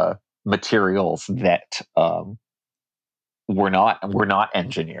materials that were not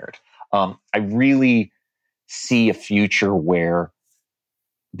engineered. I really see a future where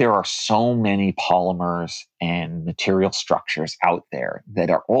there are so many polymers and material structures out there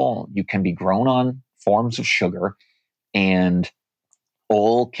that are all, you can be grown on forms of sugar, and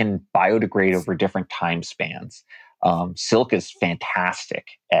all can biodegrade over different time spans. Silk is fantastic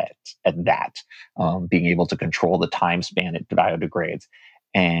at that, being able to control the time span it biodegrades.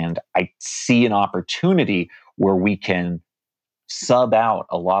 And I see an opportunity where we can sub out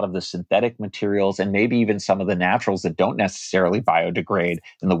a lot of the synthetic materials and maybe even some of the naturals that don't necessarily biodegrade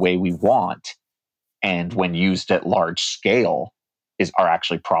in the way we want, and when used at large scale are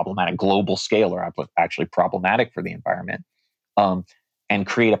actually problematic. Global scale are actually problematic for the environment. And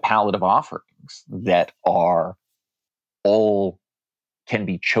create a palette of offerings that are all can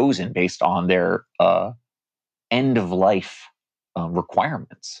be chosen based on their end of life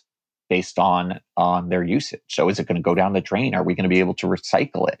requirements, based on their usage. So is it going to go down the drain? Are we going to be able to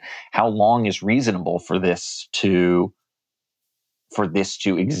recycle it? How long is reasonable for this to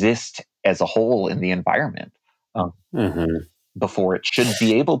exist as a whole in the environment before it should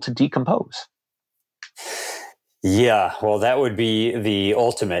be able to decompose? Yeah, well, that would be the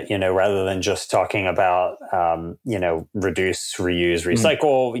ultimate, rather than just talking about, reduce, reuse,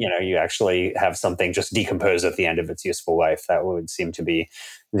 recycle, you actually have something just decompose at the end of its useful life. That would seem to be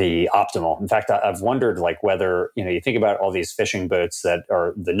the optimal. In fact, I've wondered whether, you think about all these fishing boats that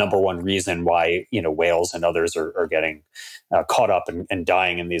are the number one reason why, whales and others are getting caught up and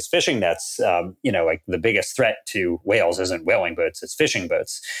dying in these fishing nets. The biggest threat to whales isn't whaling boats, it's fishing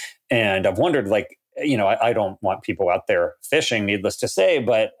boats. And I've wondered, I don't want people out there fishing, needless to say,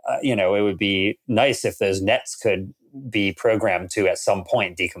 but, it would be nice if those nets could be programmed to at some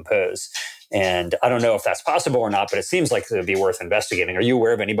point decompose. And I don't know if that's possible or not, but it seems like it would be worth investigating. Are you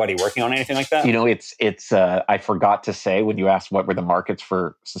aware of anybody working on anything like that? It's I forgot to say, when you asked what were the markets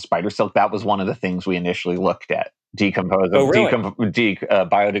for spider silk, that was one of the things we initially looked at. Decompose, oh, really?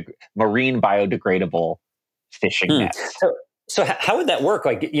 Marine biodegradable fishing nets. So how would that work?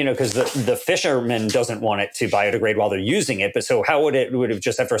 Because the fisherman doesn't want it to biodegrade while they're using it. But so how would it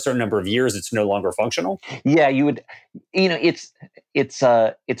just after a certain number of years, it's no longer functional? Yeah, you would. It's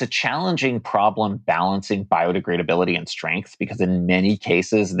a challenging problem balancing biodegradability and strength, because in many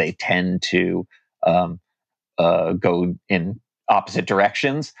cases they tend to go in opposite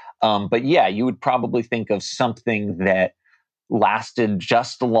directions. But yeah, you would probably think of something that lasted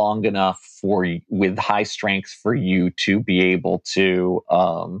just long enough with high strength for you to be able to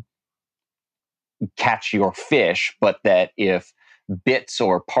catch your fish, but that if bits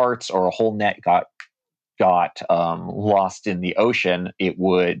or parts or a whole net got lost in the ocean, it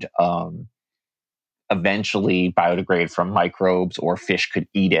would eventually biodegrade from microbes, or fish could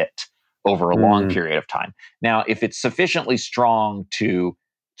eat it over a long period of time. Now, if it's sufficiently strong to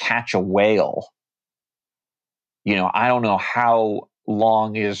catch a whale, I don't know how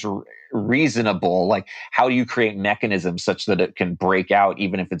long is reasonable. Like, how do you create mechanisms such that it can break out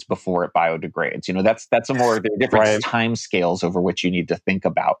even if it's before it biodegrades? That's a more different time scales over which you need to think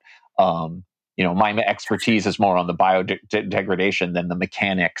about. My expertise is more on the biodegradation than the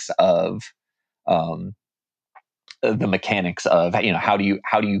mechanics of how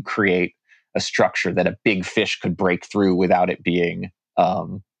do you create a structure that a big fish could break through without it being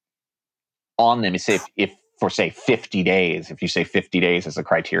on them. Say if for say 50 days, if you say 50 days is a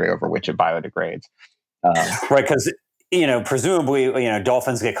criteria over which it biodegrades. Right, because presumably,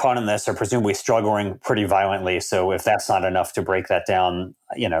 dolphins get caught in this are presumably struggling pretty violently. So if that's not enough to break that down,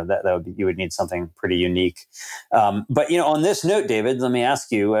 that would be, you would need something pretty unique. But on this note, David, let me ask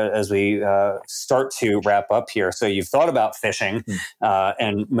you as we start to wrap up here. So you've thought about fishing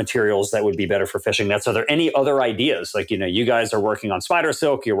and materials that would be better for fishing nets. Are there any other ideas? Like you guys are working on spider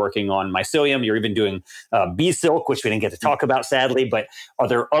silk, you're working on mycelium, you're even doing bee silk, which we didn't get to talk about sadly. But are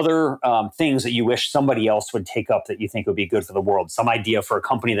there other things that you wish somebody else would take up that you think would be good for the world? Some idea for a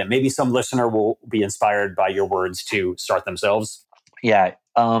company that maybe some listener will be inspired by your words to start themselves? Yeah.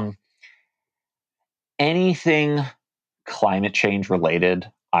 Anything climate change related,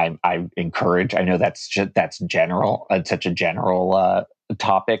 I encourage. I know that's general. It's such a general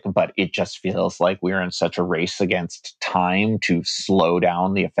topic, but it just feels like we're in such a race against time to slow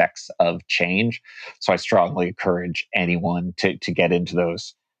down the effects of change. So I strongly encourage anyone to get into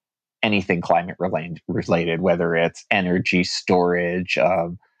those, anything climate related, whether it's energy storage,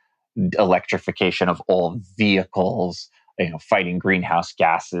 electrification of all vehicles, fighting greenhouse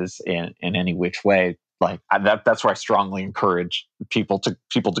gases in any which way. That's where I strongly encourage people to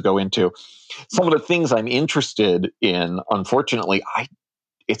go into. Some of the things I'm interested in, unfortunately,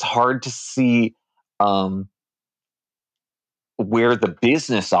 it's hard to see where the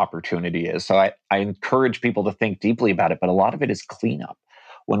business opportunity is. So I encourage people to think deeply about it, but a lot of it is cleanup.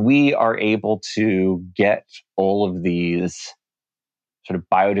 When we are able to get all of these sort of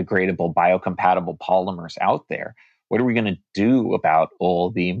biodegradable, biocompatible polymers out there, what are we going to do about all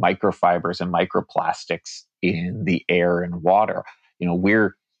the microfibers and microplastics in the air and water?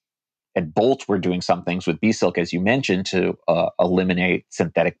 We're at Bolt, we're doing some things with bee silk, as you mentioned, to eliminate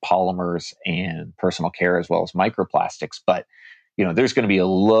synthetic polymers and personal care as well as microplastics. But there's going to be a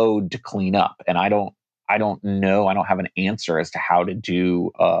load to clean up, and I don't know. I don't have an answer as to how to do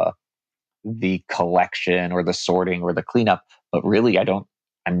the collection or the sorting or the cleanup. But really,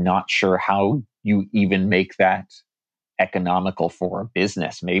 I'm not sure how you even make that economical for a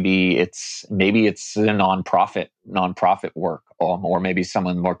business. Maybe it's a nonprofit work, or maybe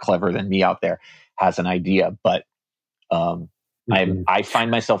someone more clever than me out there has an idea. But I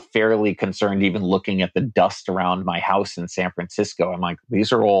find myself fairly concerned even looking at the dust around my house in San Francisco. I'm like,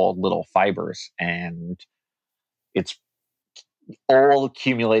 these are all little fibers, and it's all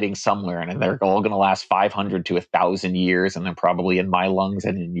accumulating somewhere, and they're all going to last 500 to 1,000 years, and then probably in my lungs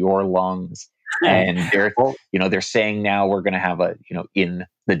and in your lungs. And they're saying now we're going to have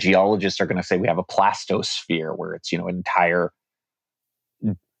the geologists are going to say we have a plastosphere, where it's an entire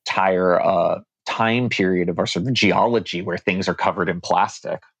time period of our sort of geology where things are covered in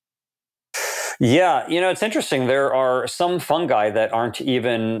plastic. Yeah, it's interesting. There are some fungi that aren't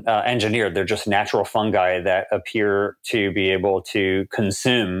even engineered. They're just natural fungi that appear to be able to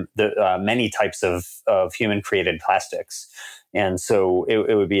consume the many types of human-created plastics. And so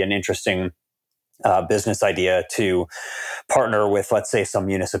it would be an interesting business idea to partner with, let's say, some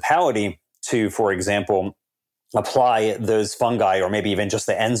municipality to, for example, apply those fungi, or maybe even just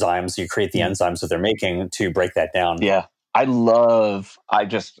the enzymes. You create the enzymes that they're making to break that down. Yeah. As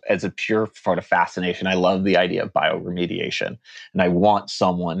a pure sort of fascination, I love the idea of bioremediation. And I want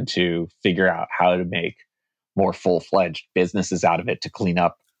someone to figure out how to make more full-fledged businesses out of it to clean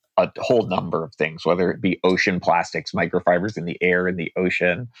up a whole number of things, whether it be ocean plastics, microfibers in the air, in the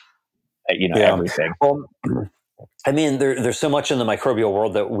ocean, everything. Well, I mean, there's so much in the microbial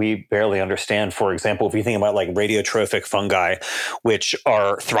world that we barely understand. For example, if you think about like radiotrophic fungi, which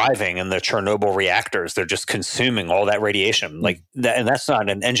are thriving in the Chernobyl reactors, they're just consuming all that radiation. Like that, and that's not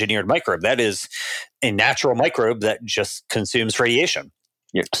an engineered microbe. That is a natural microbe that just consumes radiation.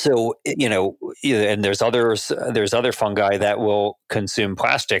 Yeah. So, and there's other fungi that will consume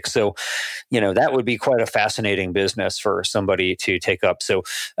plastic. So, that would be quite a fascinating business for somebody to take up. So,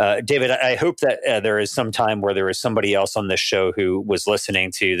 David, I hope that there is some time where there is somebody else on this show who was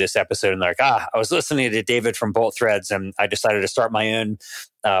listening to this episode and they're like, I was listening to David from Bolt Threads and I decided to start my own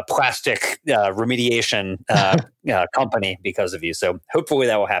plastic remediation company because of you. So hopefully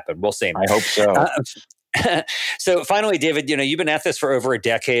that will happen. We'll see. I hope so. So finally, David, you've been at this for over a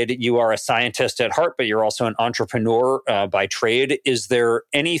decade. You are a scientist at heart, but you're also an entrepreneur by trade. Is there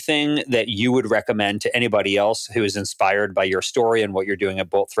anything that you would recommend to anybody else who is inspired by your story and what you're doing at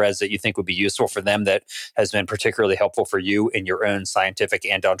Bolt Threads that you think would be useful for them, that has been particularly helpful for you in your own scientific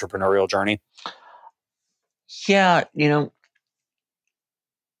and entrepreneurial journey? Yeah,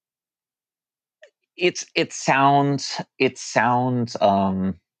 it sounds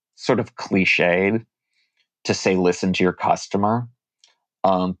sort of cliched to say listen to your customer.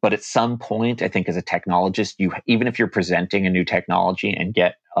 But at some point, I think as a technologist, even if you're presenting a new technology and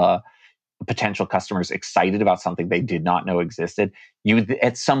get potential customers excited about something they did not know existed,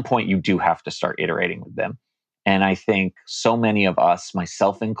 at some point you do have to start iterating with them. And I think so many of us,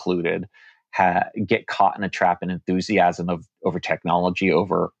 myself included, get caught in a trap and enthusiasm over technology,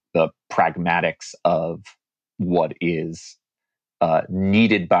 over the pragmatics of what is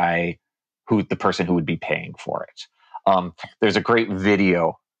needed by the person who would be paying for it. There's a great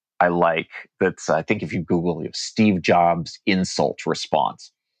video I like that's, I think if you Google it, Steve Jobs' insult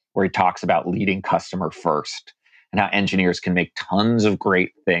response, where he talks about leading customer first and how engineers can make tons of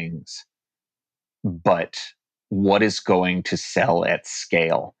great things, but what is going to sell at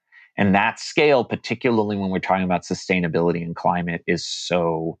scale? And that scale, particularly when we're talking about sustainability and climate, is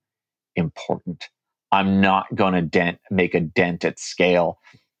so important. I'm not going to make a dent at scale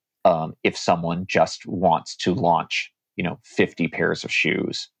if someone just wants to launch, 50 pairs of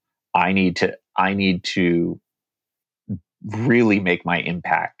shoes. I need to really make my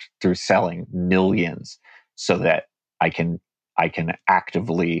impact through selling millions, so that I can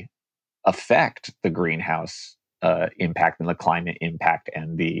actively affect the greenhouse impact and the climate impact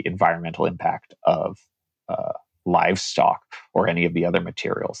and the environmental impact of livestock or any of the other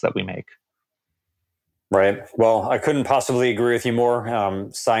materials that we make. Right. Well, I couldn't possibly agree with you more.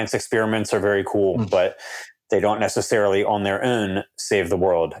 Science experiments are very cool, but they don't necessarily on their own save the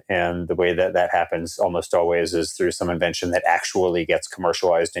world. And the way that happens almost always is through some invention that actually gets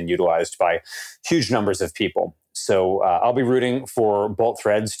commercialized and utilized by huge numbers of people. So I'll be rooting for Bolt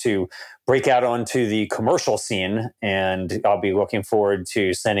Threads to break out onto the commercial scene, and I'll be looking forward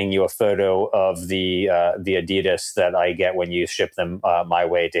to sending you a photo of the Adidas that I get when you ship them my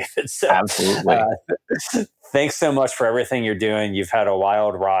way, David. So, absolutely. Thanks so much for everything you're doing. You've had a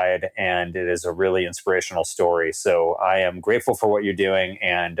wild ride, and it is a really inspirational story. So I am grateful for what you're doing,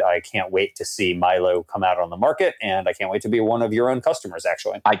 and I can't wait to see Milo come out on the market, and I can't wait to be one of your own customers,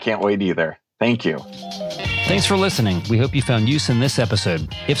 actually. I can't wait either. Thank you. Thanks for listening. We hope you found use in this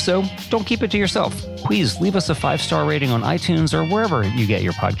episode. If so, don't keep it to yourself. Please leave us a 5-star rating on iTunes or wherever you get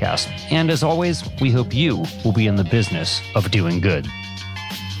your podcast. And as always, we hope you will be in the business of doing good.